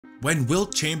When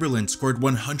Wilt Chamberlain scored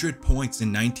 100 points in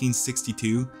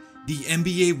 1962, the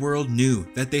NBA world knew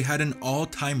that they had an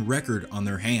all-time record on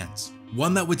their hands,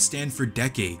 one that would stand for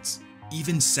decades,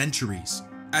 even centuries.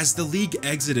 As the league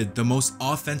exited the most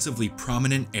offensively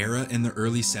prominent era in the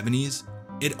early 70s,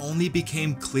 it only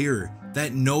became clear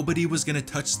that nobody was going to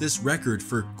touch this record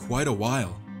for quite a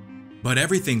while. But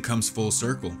everything comes full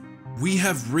circle. We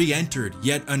have re-entered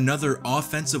yet another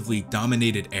offensively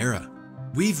dominated era.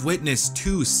 We've witnessed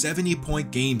two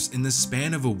 70-point games in the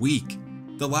span of a week.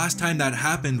 The last time that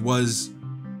happened was...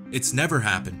 it's never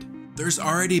happened. There's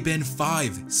already been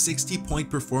 5 60-point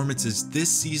performances this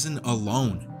season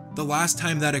alone. The last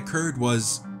time that occurred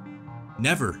was...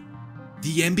 never.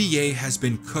 The NBA has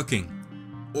been cooking.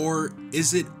 Or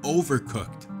is it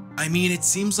overcooked? I mean, it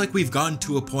seems like we've gotten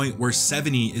to a point where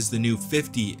 70 is the new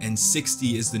 50 and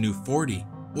 60 is the new 40.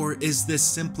 Or is this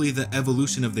simply the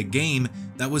evolution of the game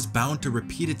that was bound to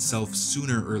repeat itself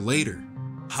sooner or later?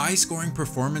 High scoring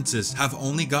performances have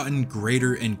only gotten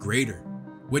greater and greater,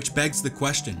 which begs the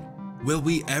question, will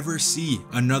we ever see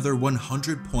another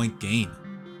 100-point game?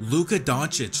 Luka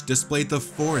Doncic displayed the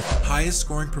 4th highest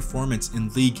scoring performance in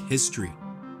league history,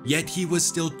 yet he was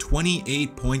still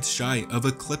 28 points shy of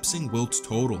eclipsing Wilt's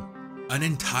total, an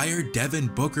entire Devin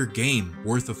Booker game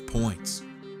worth of points.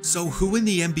 So who in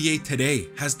the NBA today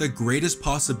has the greatest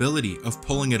possibility of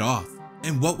pulling it off?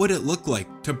 And what would it look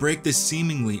like to break this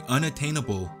seemingly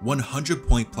unattainable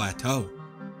 100-point plateau?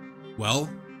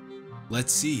 Well,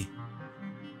 let's see.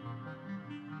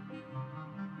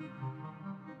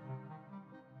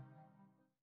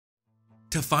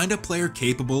 To find a player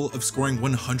capable of scoring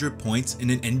 100 points in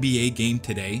an NBA game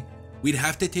today, we'd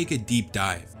have to take a deep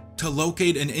dive to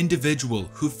locate an individual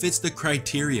who fits the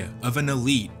criteria of an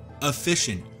elite,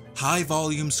 efficient,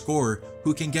 high-volume scorer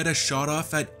who can get a shot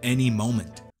off at any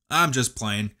moment. I'm just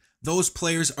playing. Those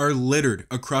players are littered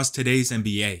across today's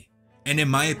NBA. And in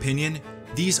my opinion,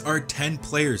 these are 10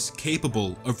 players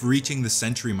capable of reaching the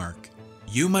century mark.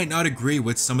 You might not agree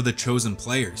with some of the chosen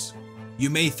players. You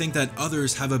may think that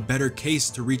others have a better case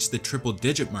to reach the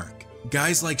triple-digit mark.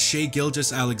 Guys like Shai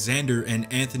Gilgeous-Alexander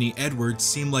and Anthony Edwards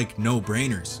seem like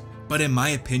no-brainers. But in my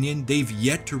opinion, they've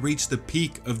yet to reach the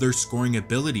peak of their scoring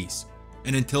abilities.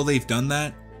 And until they've done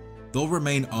that, they'll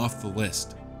remain off the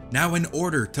list. Now, in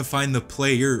order to find the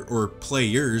player or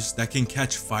players that can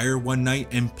catch fire one night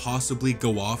and possibly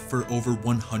go off for over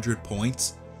 100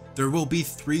 points, there will be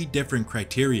 3 different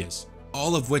criterias,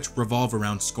 all of which revolve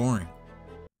around scoring.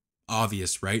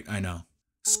 Obvious, right? I know.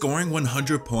 Scoring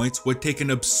 100 points would take an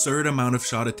absurd amount of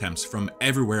shot attempts from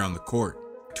everywhere on the court.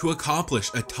 To accomplish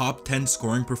a top 10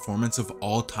 scoring performance of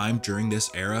all time during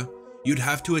this era, you'd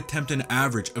have to attempt an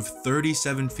average of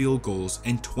 37 field goals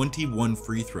and 21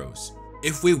 free throws.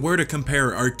 If we were to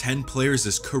compare our 10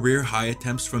 players' career high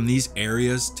attempts from these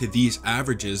areas to these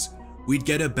averages, we'd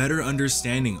get a better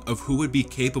understanding of who would be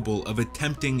capable of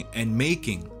attempting and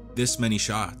making this many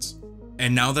shots.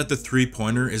 And now that the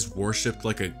three-pointer is worshipped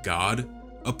like a god,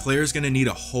 a player's gonna need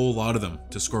a whole lot of them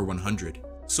to score 100.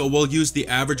 So we'll use the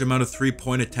average amount of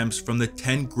three-point attempts from the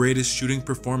 10 greatest shooting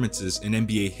performances in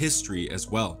NBA history as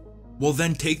well. We'll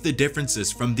then take the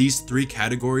differences from these 3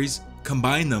 categories,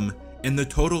 combine them, and the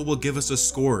total will give us a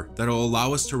score that will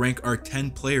allow us to rank our 10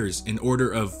 players in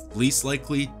order of least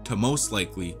likely to most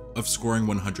likely of scoring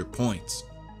 100 points.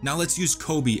 Now let's use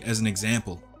Kobe as an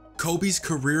example. Kobe's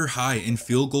career high in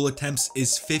field goal attempts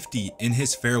is 50 in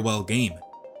his farewell game,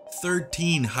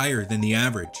 13 higher than the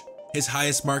average. His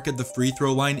highest mark at the free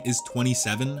throw line is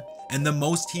 27, and the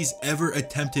most he's ever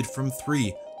attempted from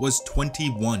 3 was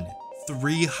 21,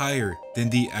 3 higher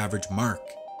than the average mark.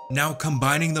 Now,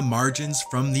 combining the margins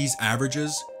from these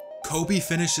averages, Kobe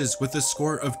finishes with a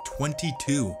score of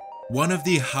 22, one of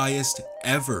the highest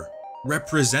ever,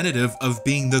 representative of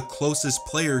being the closest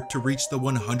player to reach the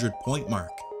 100-point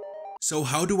mark. So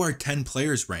how do our 10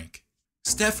 players rank?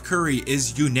 Steph Curry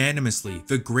is unanimously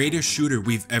the greatest shooter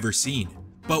we've ever seen,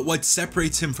 but what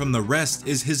separates him from the rest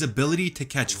is his ability to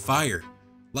catch fire,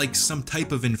 like some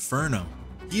type of inferno.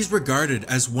 He's regarded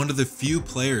as one of the few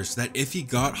players that if he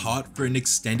got hot for an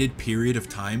extended period of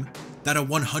time, that a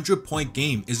 100-point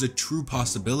game is a true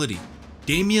possibility.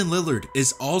 Damian Lillard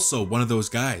is also one of those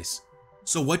guys.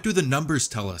 So what do the numbers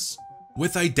tell us?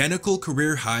 With identical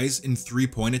career highs in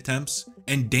three-point attempts,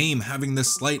 and Dame having the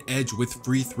slight edge with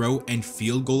free throw and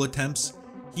field goal attempts,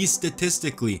 he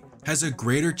statistically has a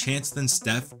greater chance than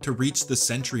Steph to reach the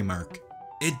century mark.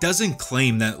 It doesn't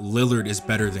claim that Lillard is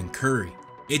better than Curry.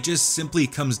 It just simply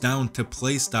comes down to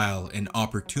play style and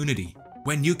opportunity.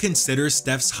 When you consider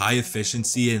Steph's high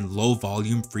efficiency and low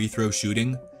volume free throw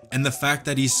shooting, and the fact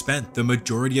that he spent the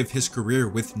majority of his career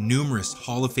with numerous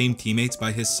Hall of Fame teammates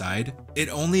by his side, it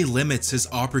only limits his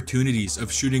opportunities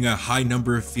of shooting a high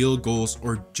number of field goals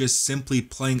or just simply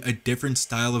playing a different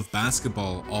style of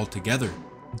basketball altogether.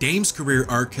 Dame's career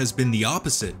arc has been the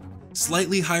opposite,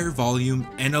 slightly higher volume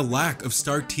and a lack of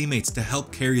star teammates to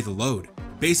help carry the load,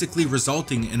 basically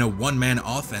resulting in a one-man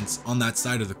offense on that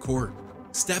side of the court.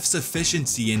 Steph's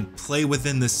efficiency and play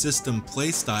within the system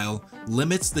play style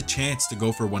limits the chance to go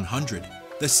for 100.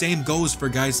 The same goes for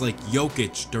guys like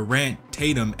Jokic, Durant,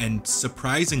 Tatum, and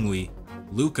surprisingly,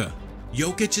 Luka.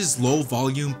 Jokic's low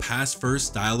volume pass first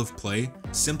style of play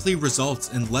simply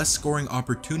results in less scoring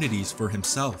opportunities for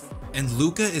himself, and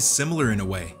Luka is similar in a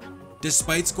way.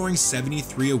 Despite scoring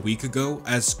 73 a week ago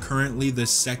as currently the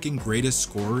second greatest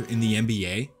scorer in the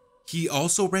NBA, he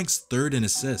also ranks third in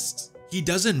assists. He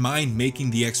doesn't mind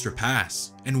making the extra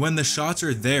pass, and when the shots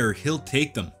are there, he'll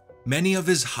take them. Many of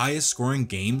his highest scoring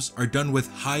games are done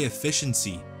with high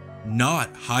efficiency,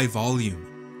 not high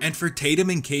volume. And for Tatum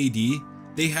and KD,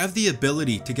 they have the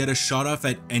ability to get a shot off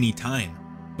at any time,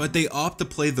 but they opt to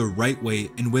play the right way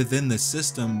and within the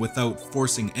system without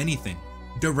forcing anything.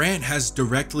 Durant has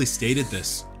directly stated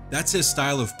this. That's his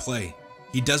style of play.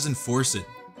 He doesn't force it.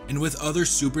 And with other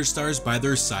superstars by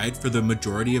their side for the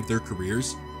majority of their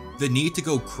careers, the need to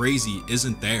go crazy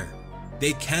isn't there.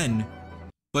 They can,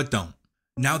 but don't.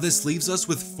 Now this leaves us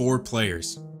with 4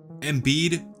 players: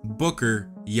 Embiid,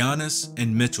 Booker, Giannis,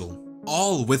 and Mitchell,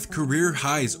 all with career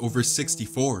highs over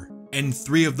 64, and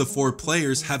 3 of the 4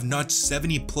 players have notched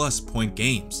 70+ point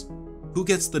games. Who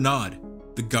gets the nod?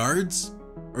 The guards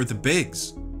or the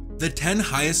bigs? The 10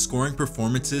 highest scoring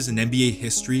performances in NBA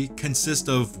history consist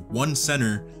of 1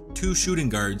 center, 2 shooting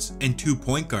guards, and 2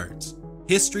 point guards.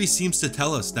 History seems to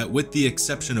tell us that with the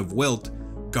exception of Wilt,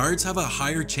 guards have a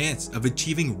higher chance of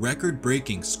achieving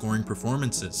record-breaking scoring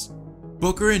performances.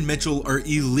 Booker and Mitchell are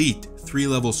elite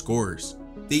 3-level scorers.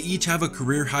 They each have a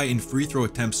career high in free throw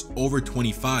attempts over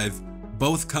 25,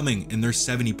 both coming in their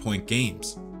 70-point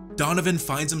games. Donovan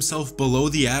finds himself below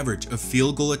the average of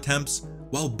field goal attempts,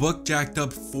 while Book jacked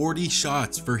up 40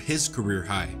 shots for his career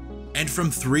high. And from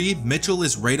 3, Mitchell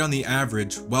is right on the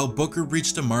average, while Booker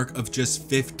reached a mark of just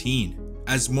 15,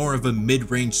 as more of a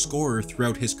mid-range scorer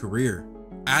throughout his career.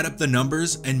 Add up the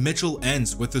numbers and Mitchell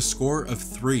ends with a score of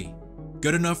 3,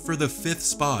 good enough for the 5th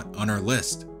spot on our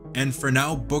list. And for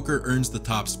now, Booker earns the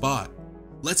top spot.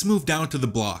 Let's move down to the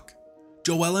block.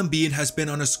 Joel Embiid has been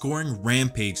on a scoring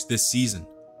rampage this season,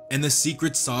 and the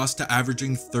secret sauce to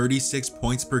averaging 36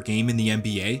 points per game in the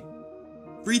NBA?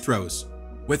 Free throws.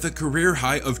 With a career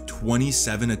high of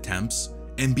 27 attempts,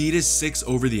 Embiid is 6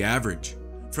 over the average.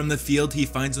 From the field, he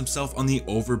finds himself on the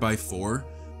over by 4,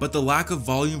 but the lack of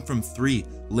volume from 3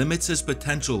 limits his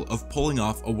potential of pulling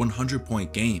off a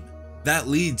 100-point game. That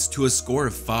leads to a score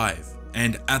of 5,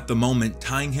 and at the moment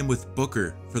tying him with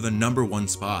Booker for the #1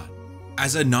 spot.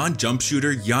 As a non-jump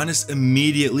shooter, Giannis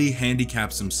immediately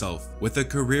handicaps himself with a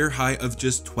career high of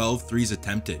just 12 threes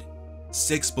attempted,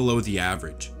 6 below the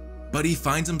average. But he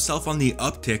finds himself on the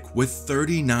uptick with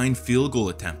 39 field goal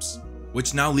attempts,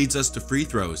 which now leads us to free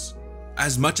throws.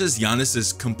 As much as Giannis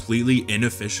is completely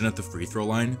inefficient at the free throw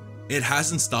line, it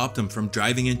hasn't stopped him from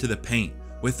driving into the paint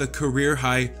with a career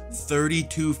high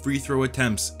 32 free throw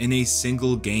attempts in a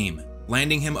single game,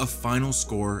 landing him a final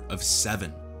score of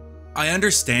 7. I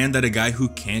understand that a guy who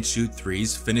can't shoot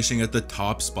threes finishing at the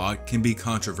top spot can be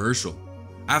controversial.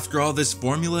 After all, this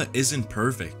formula isn't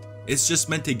perfect. It's just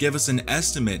meant to give us an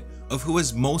estimate of who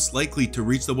is most likely to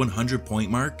reach the 100-point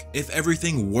mark if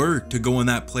everything were to go in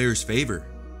that player's favor.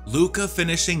 Luka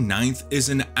finishing 9th is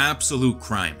an absolute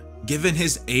crime. Given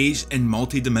his age and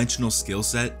multi-dimensional skill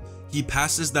set, he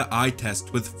passes the eye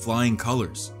test with flying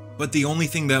colors. But the only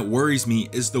thing that worries me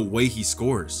is the way he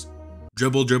scores.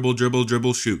 Dribble, dribble, dribble,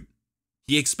 dribble, shoot.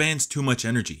 He expands too much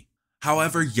energy.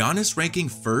 However, Giannis ranking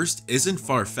 1st isn't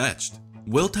far-fetched.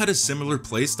 Wilt had a similar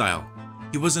playstyle.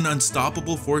 He was an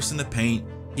unstoppable force in the paint.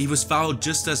 He was fouled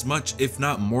just as much, if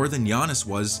not more than Giannis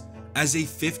was, as a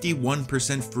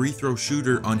 51% free throw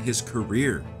shooter on his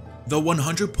career. The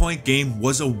 100-point game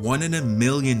was a 1 in a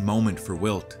million moment for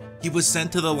Wilt. He was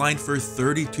sent to the line for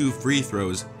 32 free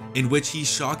throws, in which he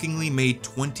shockingly made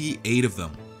 28 of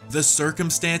them. The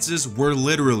circumstances were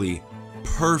literally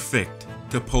perfect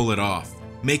to pull it off,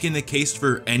 making the case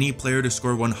for any player to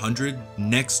score 100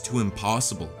 next to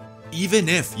impossible. Even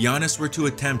if Giannis were to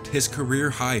attempt his career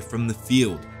high from the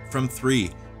field, from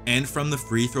 3, and from the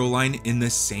free throw line in the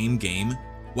same game,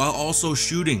 while also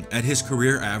shooting at his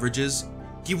career averages,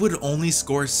 he would only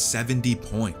score 70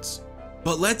 points.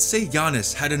 But let's say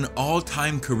Giannis had an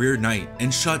all-time career night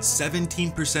and shot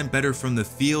 17% better from the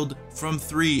field, from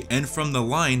 3, and from the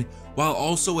line, while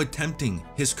also attempting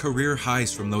his career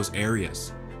highs from those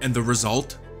areas. And the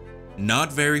result?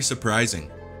 Not very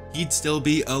surprising. He'd still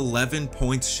be 11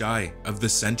 points shy of the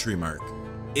century mark.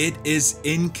 It is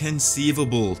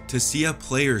inconceivable to see a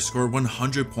player score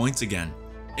 100 points again.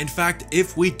 In fact,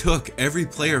 if we took every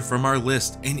player from our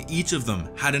list and each of them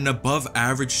had an above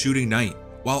average shooting night,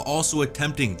 while also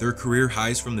attempting their career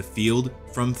highs from the field,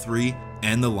 from 3,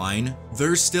 and the line,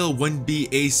 there still wouldn't be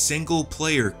a single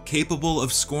player capable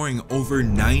of scoring over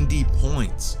 90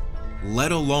 points,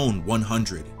 let alone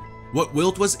 100. What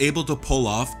Wilt was able to pull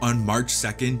off on March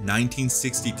 2nd,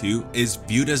 1962 is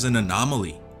viewed as an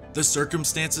anomaly. The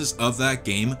circumstances of that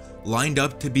game lined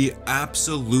up to be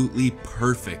absolutely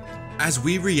perfect. As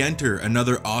we re-enter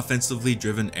another offensively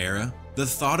driven era, the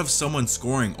thought of someone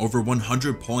scoring over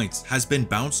 100 points has been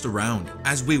bounced around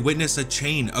as we witness a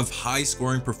chain of high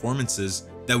scoring performances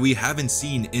that we haven't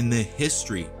seen in the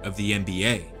history of the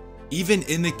NBA. Even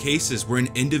in the cases where an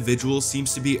individual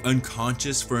seems to be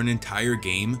unconscious for an entire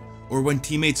game, or when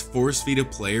teammates force feed a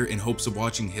player in hopes of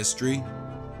watching history,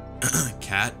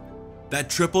 that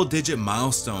triple-digit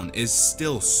milestone is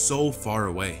still so far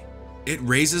away. It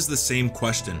raises the same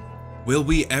question: will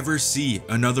we ever see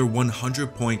another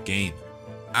 100-point game?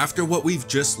 After what we've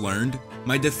just learned,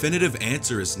 my definitive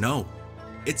answer is no.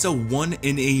 It's a 1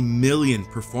 in a million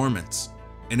performance,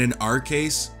 and in our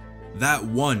case, that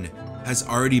one has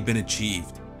already been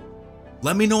achieved.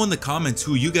 Let me know in the comments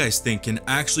who you guys think can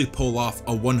actually pull off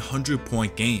a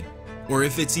 100-point game, or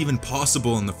if it's even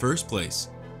possible in the first place,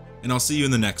 and I'll see you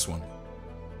in the next one.